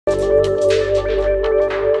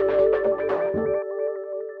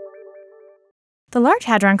The Large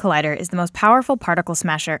Hadron Collider is the most powerful particle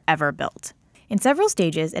smasher ever built. In several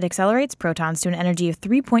stages, it accelerates protons to an energy of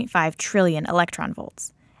 3.5 trillion electron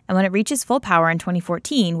volts, and when it reaches full power in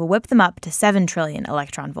 2014, will whip them up to 7 trillion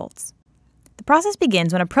electron volts. The process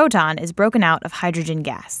begins when a proton is broken out of hydrogen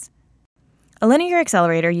gas. A linear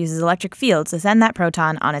accelerator uses electric fields to send that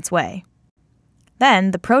proton on its way.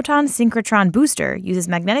 Then, the proton synchrotron booster uses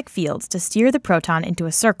magnetic fields to steer the proton into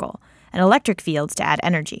a circle, and electric fields to add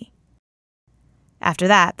energy. After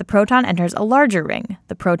that, the proton enters a larger ring,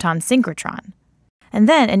 the proton synchrotron, and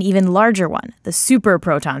then an even larger one, the super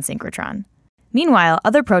proton synchrotron. Meanwhile,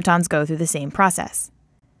 other protons go through the same process.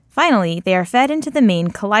 Finally, they are fed into the main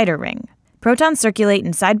collider ring. Protons circulate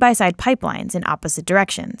in side-by-side pipelines in opposite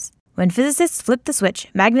directions. When physicists flip the switch,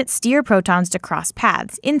 magnets steer protons to cross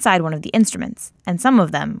paths inside one of the instruments, and some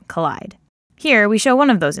of them collide. Here, we show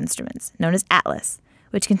one of those instruments, known as ATLAS,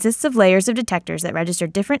 which consists of layers of detectors that register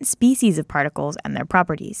different species of particles and their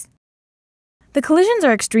properties. The collisions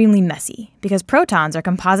are extremely messy, because protons are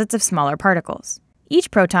composites of smaller particles.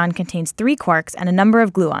 Each proton contains 3 quarks and a number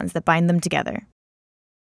of gluons that bind them together.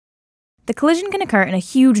 The collision can occur in a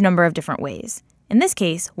huge number of different ways. In this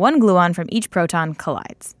case, 1 gluon from each proton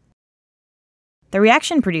collides. The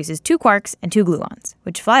reaction produces 2 quarks and 2 gluons,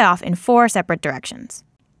 which fly off in 4 separate directions.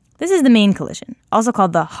 This is the main collision, also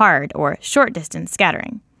called the hard or short-distance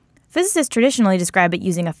scattering. Physicists traditionally describe it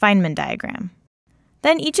using a Feynman diagram.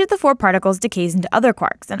 Then each of the 4 particles decays into other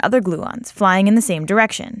quarks and other gluons, flying in the same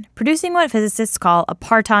direction, producing what physicists call a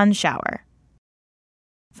parton shower.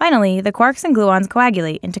 Finally, the quarks and gluons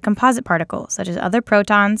coagulate into composite particles, such as other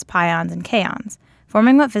protons, pions, and kaons,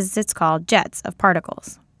 forming what physicists call jets of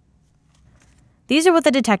particles. These are what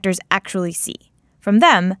the detectors actually see. From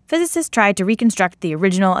them, physicists tried to reconstruct the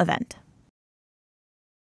original event.